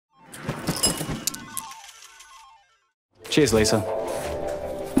Cheers, Lisa.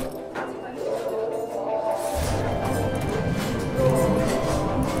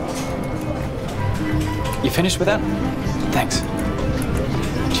 You finished with that? Thanks.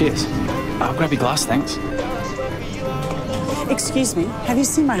 Cheers. I'll grab your glass, thanks. Excuse me, have you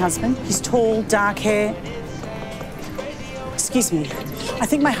seen my husband? He's tall, dark hair. Excuse me, I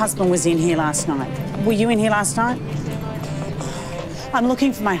think my husband was in here last night. Were you in here last night? I'm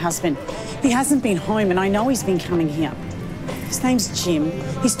looking for my husband. He hasn't been home and I know he's been coming here. His name's Jim.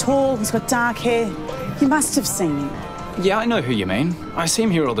 He's tall, he's got dark hair. You must have seen him. Yeah, I know who you mean. I see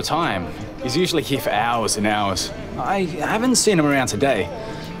him here all the time. He's usually here for hours and hours. I haven't seen him around today.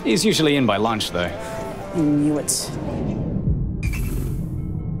 He's usually in by lunch, though. I knew it.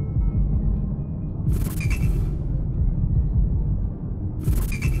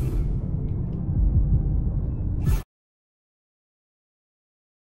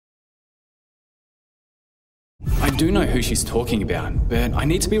 I do know who she's talking about, but I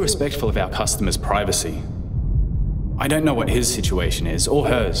need to be respectful of our customers' privacy. I don't know what his situation is, or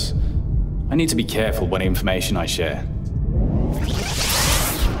hers. I need to be careful what information I share.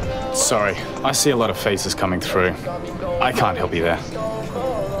 Sorry, I see a lot of faces coming through. I can't help you there.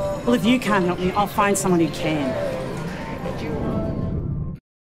 Well, if you can't help me, I'll find someone who can.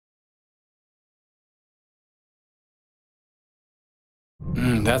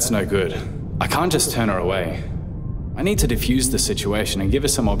 That's no good. I can't just turn her away. I need to defuse the situation and give her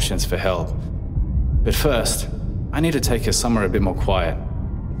some options for help. But first, I need to take her somewhere a bit more quiet.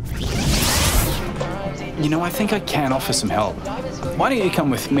 You know, I think I can offer some help. Why don't you come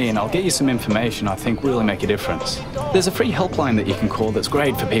with me and I'll get you some information I think will really make a difference. There's a free helpline that you can call that's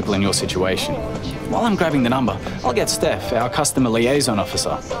great for people in your situation. While I'm grabbing the number, I'll get Steph, our customer liaison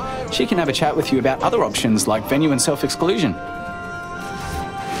officer. She can have a chat with you about other options like venue and self-exclusion.